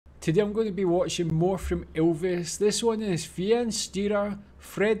Today I'm going to be watching more from Ylvis. This one is Fjernstyrer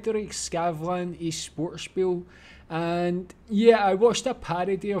Fredrik Skavlan i sportsbil. And yeah, I watched a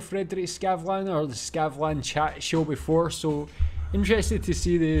parody of Fredrik Skavlan or the Skavlan chat show before, so interested to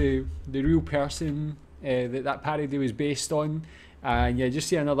see the real person that parody was based on. And yeah, just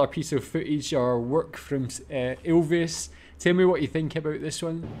see another piece of footage or work from Ylvis. Tell me what you think about this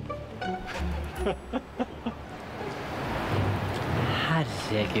one.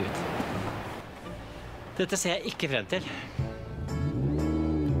 Herregud. Dette ser jeg ikke frem til.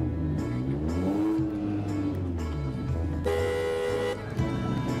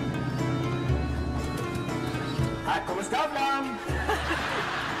 Her kommer Skavlan!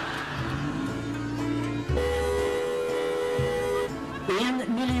 1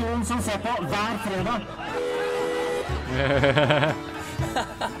 million som ser på hver fredag.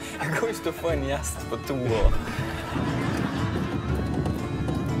 Jeg kommer ikke til å få en gjest på 2 år.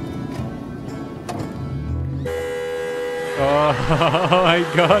 Oh my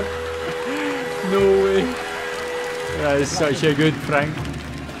god. No way. That is such a good prank.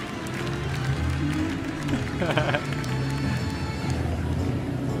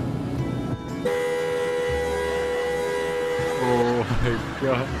 Oh my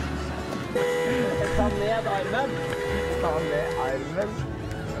god. Ta ned armen. Ta ned armen.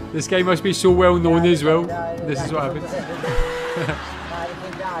 This guy must be so well known as well. This is what happens. Det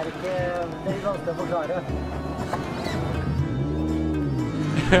er ikke vanskelig å forklare.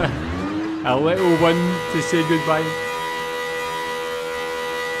 A little one to say goodbye.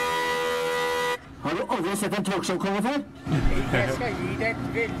 Har du aldri sett en talkshow-konge før? Jeg skal gi deg et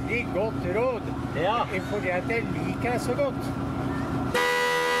veldig godt råd. Ja. Fordi at jeg liker deg så godt.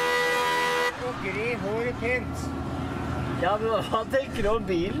 Og gre håret pent. Ja, men hva tenker du om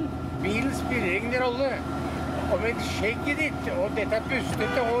bilen? Bilen spiller ingen rolle. Men skjegget ditt og dette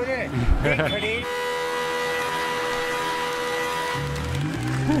bustete håret, det kler...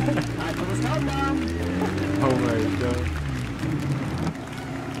 Her kommer Skavlan! Oh my god.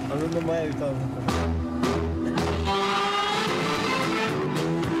 Altså, nå må jeg ut av det.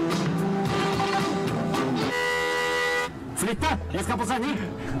 Flytt deg! Jeg skal på sending!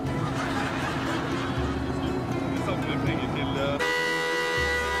 Vi samler penger til...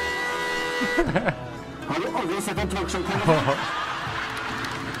 Har du aldri sett en talkshow-konge før?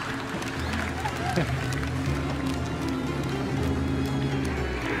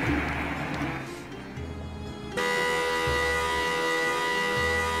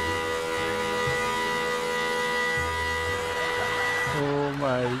 Oh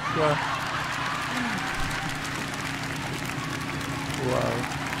my god. Wow.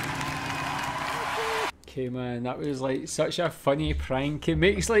 Okay man, that was like such a funny prank. It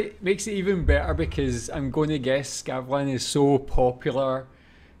makes it even better because I'm going to guess Skavlan is so popular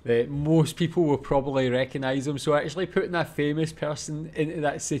that most people will probably recognise him. So actually putting a famous person into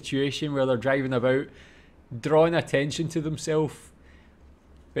that situation where they're driving about, drawing attention to themselves,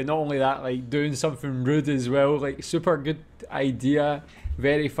 but not only that, like doing something rude as well, like super good idea,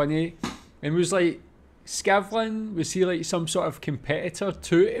 very funny. And was like, Skavlan, was he like some sort of competitor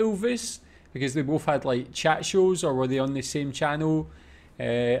to Ylvis? Because they both had like chat shows, or were they on the same channel?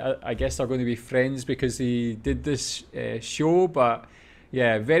 I guess they're going to be friends because he did this show, but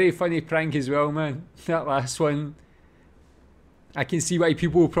yeah, very funny prank as well, man. That last one, I can see why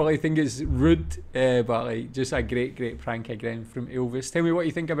people will probably think it's rude, but like just a great prank again from Ylvis. Tell me what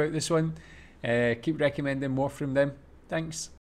you think about this one. Keep recommending more from them. Thanks.